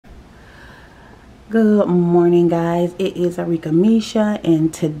Good morning, guys. It is Arickamisha,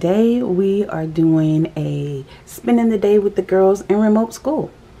 and today we are doing a spending the day with the girls in remote school.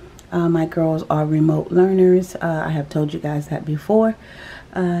 My girls are remote learners. I have told you guys that before.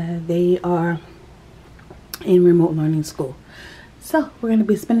 They are in remote learning school. So we're going to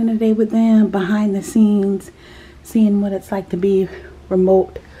be spending the day with them behind the scenes, seeing what it's like to be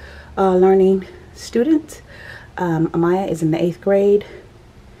remote learning students. Amaya is in the 8th grade.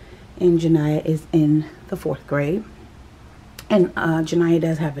 And Janiyah is in the 4th grade. And Janiyah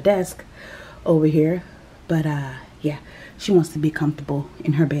does have a desk over here. But yeah, she wants to be comfortable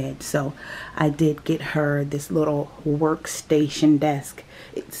in her bed. So I did get her this little workstation desk.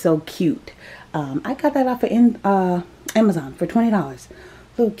 It's so cute. I got that off of Amazon for $20.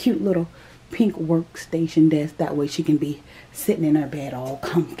 Little cute little pink workstation desk. That way she can be sitting in her bed all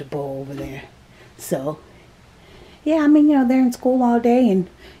comfortable over there. So yeah, I mean, you know, they're in school all day, and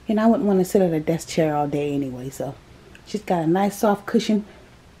you know, I wouldn't want to sit at a desk chair all day anyway. So she's got a nice soft cushion,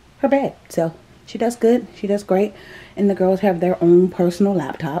 her bed. So she does good. She does great. And the girls have their own personal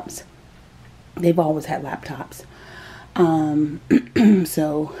laptops. They've always had laptops.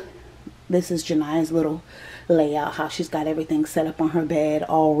 So this is Janiyah's little layout, how she's got everything set up on her bed,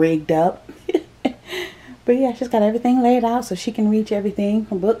 all rigged up. But yeah, she's got everything laid out so she can reach everything,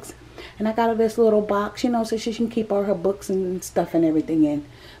 her books. And I got her this little box, you know, so she can keep all her books and stuff and everything in.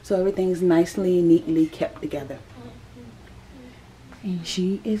 So everything's nicely, neatly kept together. And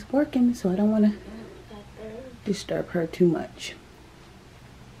she is working, so I don't want to disturb her too much.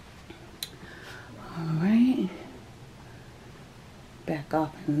 Alright. Back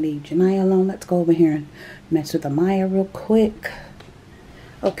off and leave Janiyah alone. Let's go over here and mess with Amaya real quick.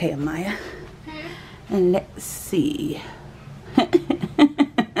 Okay, Amaya. And let's see.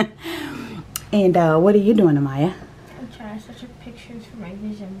 And what are you doing, Amaya? I'm trying to search up pictures for my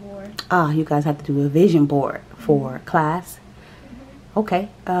vision board. Ah, you guys have to do a vision board for class. Okay.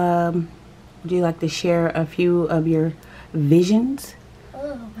 Would you like to share a few of your visions?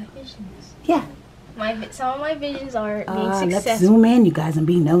 Oh, my visions. Yeah. Some of my visions are being successful. Let's zoom in, you guys, and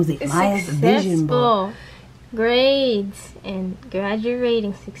be nosy. Maya's vision board. Grades and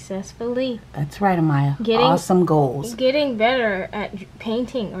graduating successfully. That's right, Amaya. Awesome goals. Getting better at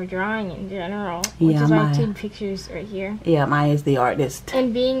painting or drawing in general, which is why 2 pictures right here. Yeah, Maya's the artist.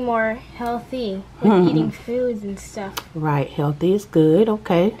 And being more healthy with eating foods and stuff. Right, healthy is good.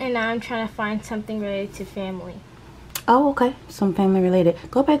 Okay. And now I'm trying to find something related to family. Oh, okay. Some family related.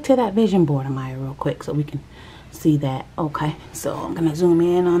 Go back to that vision board, Amaya, real quick so we can see that. Okay. So I'm going to zoom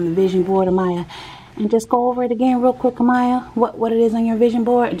in on the vision board, Amaya. And just go over it again real quick, Amaya. What it is on your vision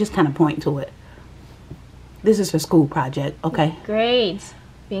board. And just kind of point to it. This is for school project. Okay. Grades.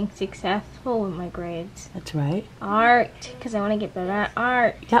 Being successful with my grades. That's right. Art. Because I want to get better at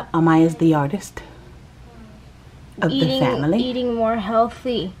art. Yep. Amaya's the artist of the family. Eating more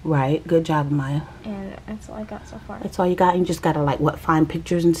healthy. Right. Good job, Amaya. And that's all I got so far. That's all you got? You just got to, like, what, find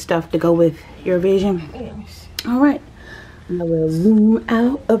pictures and stuff to go with your vision? Yes. All right. I will zoom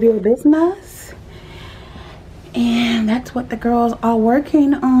out of your business. And that's what the girls are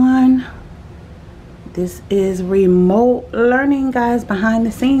working on. This is remote learning, guys, behind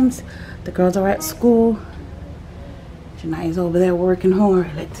the scenes. The girls are at school. Janiyah's over there working hard.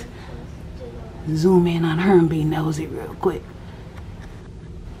 Let's zoom in on her and be nosy real quick.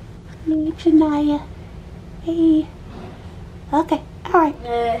 Hey, Janiyah. Hey. Okay. All right.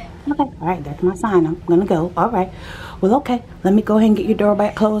 Okay. All right. That's my sign. I'm going to go. All right. Well, okay. Let me go ahead and get your door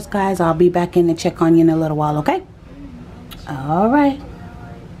back closed, guys. I'll be back in to check on you in a little while, okay? All right.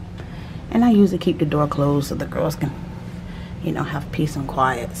 And I usually keep the door closed so the girls can, you know, have peace and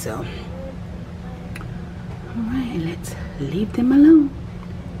quiet. So, all right. Let's leave them alone.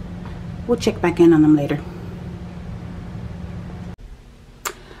 We'll check back in on them later.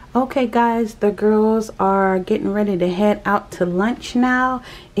 Okay, guys, the girls are getting ready to head out to lunch now.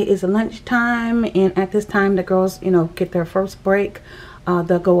 It is lunchtime, and at this time, the girls, you know, get their first break.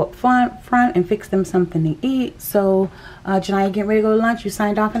 They'll go up front and fix them something to eat. So, Janiyah, getting ready to go to lunch? You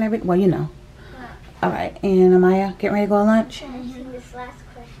signed off and everything? Well, you know. All right, and Amaya, getting ready to go to lunch? This last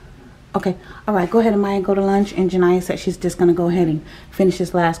question. Okay, all right, go ahead, Amaya, go to lunch. And Janiyah said she's just going to go ahead and finish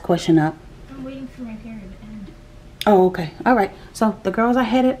this last question up. I'm waiting for my period to end. Oh, okay. All right. So the girls are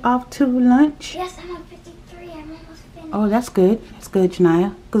headed off to lunch. Yes, I'm on 53. I'm almost finished. Oh, that's good. That's good,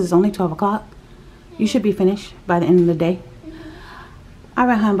 Janiyah, because it's only 12 o'clock. You should be finished by the end of the day. All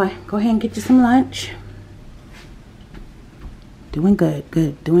right, honey, go ahead and get you some lunch. Doing good.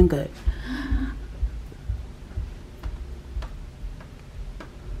 Good. Doing good.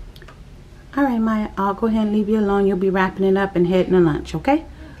 All right, Maya, I'll go ahead and leave you alone. You'll be wrapping it up and heading to lunch, okay? Okay.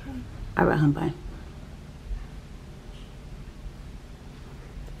 All right, honey, bye.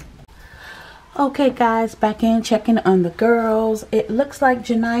 Okay guys, back in checking on the girls. It looks like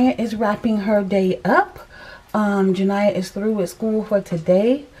Janiyah is wrapping her day up. Janiyah is through with school for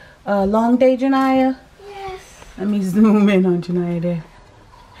today. Long day, Janiyah? Yes. Let me zoom in on Janiyah there.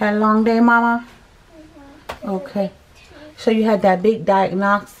 Had a long day, Mama? Okay. So you had that big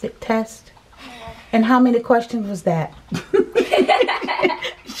diagnostic test? And how many questions was that?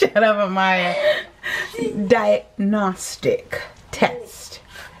 Shut up, Amaya. Diagnostic test.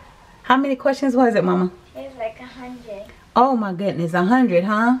 How many questions was it, Mama? It was like 100. Oh my goodness, 100,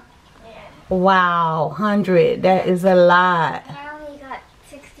 huh? Yeah. Wow, 100. That is a lot. And I only got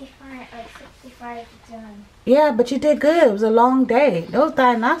 65 done. Yeah, but you did good. It was a long day. Those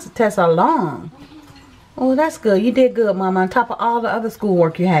diagnostic tests are long. Oh, that's good. You did good, Mama. On top of all the other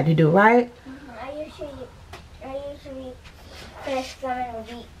schoolwork you had to do, right? I usually finish them in a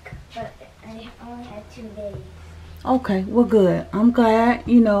week, but I only had 2 days. Okay, well, good. I'm glad,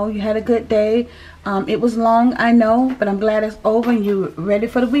 you know, you had a good day. It was long, I know, but I'm glad it's over and you're ready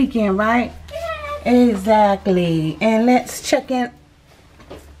for the weekend, right? Yeah. Exactly. And let's check in.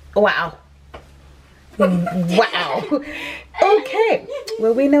 Wow. Wow. Okay.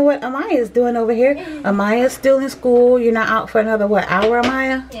 Well, we know what Amaya is doing over here. Amaya is still in school. You're not out for another, what, hour,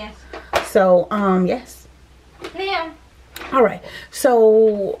 Amaya? Yes. So, yes. Yeah. All right.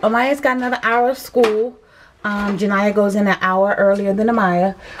 So, Amaya's got another hour of school. Janiyah goes in an hour earlier than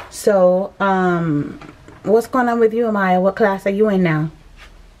Amaya. So, what's going on with you, Amaya? What class are you in now?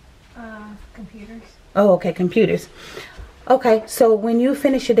 Computers. Oh, okay, computers. Okay, so when you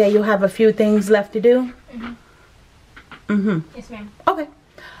finish your day, you'll have a few things left to do? Yes, ma'am. Okay.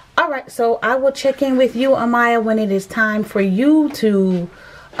 All right, so I will check in with you, Amaya, when it is time for you to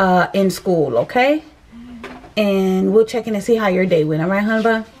in school, okay? And we'll check in and see how your day went. All right, honey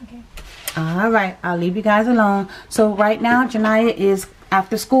bun? All right, I'll leave you guys alone. So right now, Janiyah is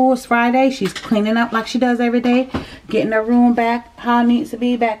after school. It's Friday. She's cleaning up like she does every day, getting her room back how it needs to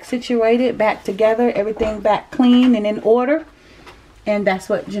be, back situated, back together, everything back clean and in order. And that's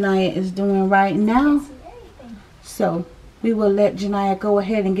what Janiyah is doing right now. So we will let Janiyah go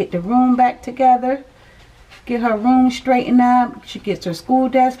ahead and get the room back together, get her room straightened up. She gets her school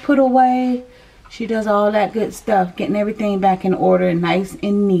desk put away. She does all that good stuff, getting everything back in order, nice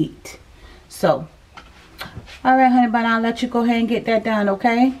and neat. So, all right, honey bun, I'll let you go ahead and get that done,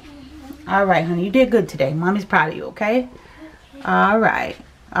 okay? All right, honey, you did good today. Mommy's proud of you, okay? All right.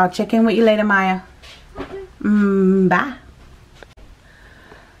 I'll check in with you later, Maya. Bye.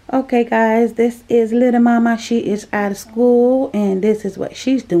 Okay, guys, this is little mama. She is out of school, and this is what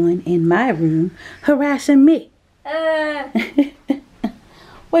she's doing in my room, harassing me.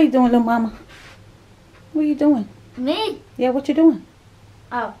 What are you doing, little mama? What are you doing? Me? Yeah, what you doing?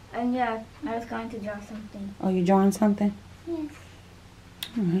 Oh, and yeah, I was going to draw something. Oh, you drawing something? Yes.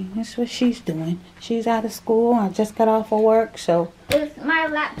 Alright, that's what she's doing. She's out of school. I just got off of work, so. My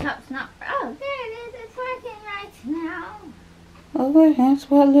laptop's not. Oh, there it is. It's working right now. Okay, that's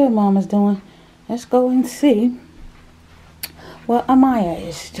what little mama's doing. Let's go and see what Amaya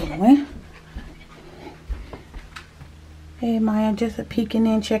is doing. Hey, Maya, just peeking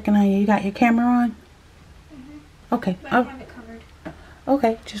in, checking on you. You got your camera on? Okay. But I have it covered.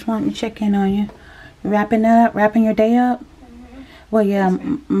 Okay, just wanting to check in on you. Wrapping up, wrapping your day up? Well, yeah,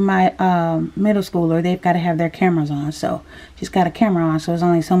 my middle schooler, they've got to have their cameras on. So she's got a camera on, so there's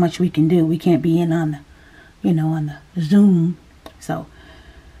only so much we can do. We can't be in on the, you know, on the Zoom. So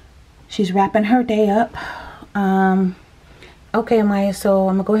she's wrapping her day up. Okay, Maya, so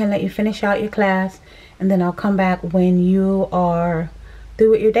I'm going to go ahead and let you finish out your class. And then I'll come back when you are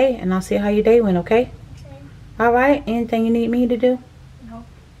through with your day. And I'll see how your day went, okay? All right, anything you need me to do? No.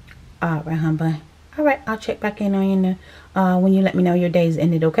 All right, honey. All right, I'll check back in on you when you let me know your day's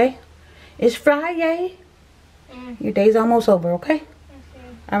ended, okay? It's Friday. Your day's almost over, okay?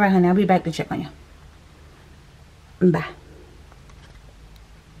 All right, honey, I'll be back to check on you. Bye.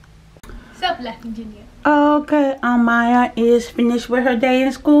 Stop laughing, Junior. Okay, Maya is finished with her day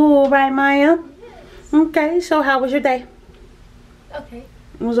in school, right, Maya? Yes. Okay, so how was your day? Okay.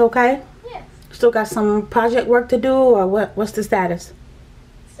 It was okay? Yes. Still got some project work to do, or what? What's the status?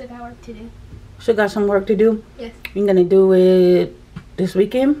 Still got work to do. Still got some work to do? Yes. You gonna do it this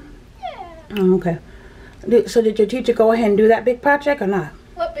weekend? Yeah. Okay. So did your teacher go ahead and do that big project or not?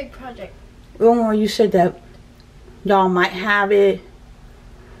 What big project? The one where you said that y'all might have it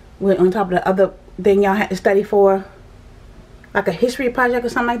with on top of the other thing y'all had to study for, like a history project or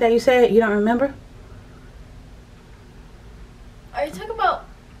something like that. You said you don't remember. Are you talking about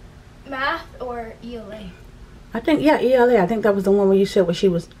math or ELA? I think yeah, ELA. I think that was the one where you said what she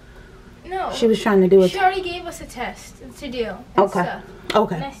was. No. She was trying to do it. She already gave us a test to do. Okay. Stuff.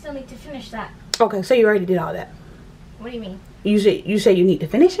 Okay. And I still need to finish that. Okay, so you already did all that. What do you mean? You say you need to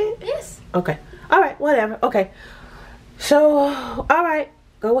finish it? Yes. Okay. All right, whatever. Okay. So, all right.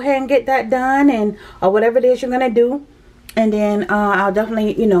 Go ahead and get that done, and or whatever it is you're going to do. And then I'll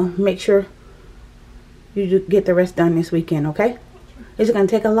definitely, you know, make sure you get the rest done this weekend, okay? Is it going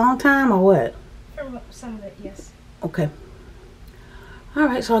to take a long time or what? For some of it, yes. Okay. All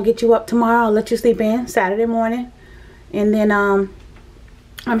right, so I'll get you up tomorrow. I'll let you sleep in Saturday morning. And then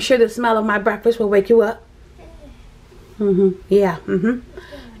I'm sure the smell of my breakfast will wake you up. Yeah.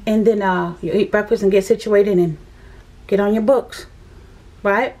 And then you eat breakfast and get situated and get on your books.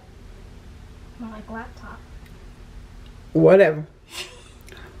 Right? More like laptop. Whatever.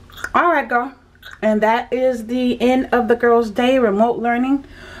 Alright, girl. And that is the end of the girls' day, remote learning.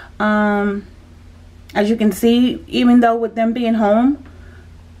 As you can see, even though with them being home,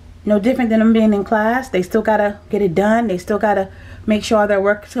 no different than them being in class, they still gotta get it done. They still gotta make sure all their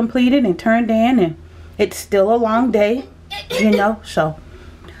work is completed and turned in, and it's still a long day, you know. So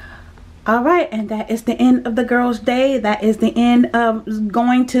alright, and that is the end of the girls' day. That is the end of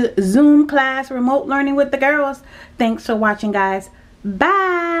going to Zoom class, remote learning with the girls. Thanks for watching, guys.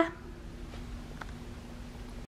 Bye.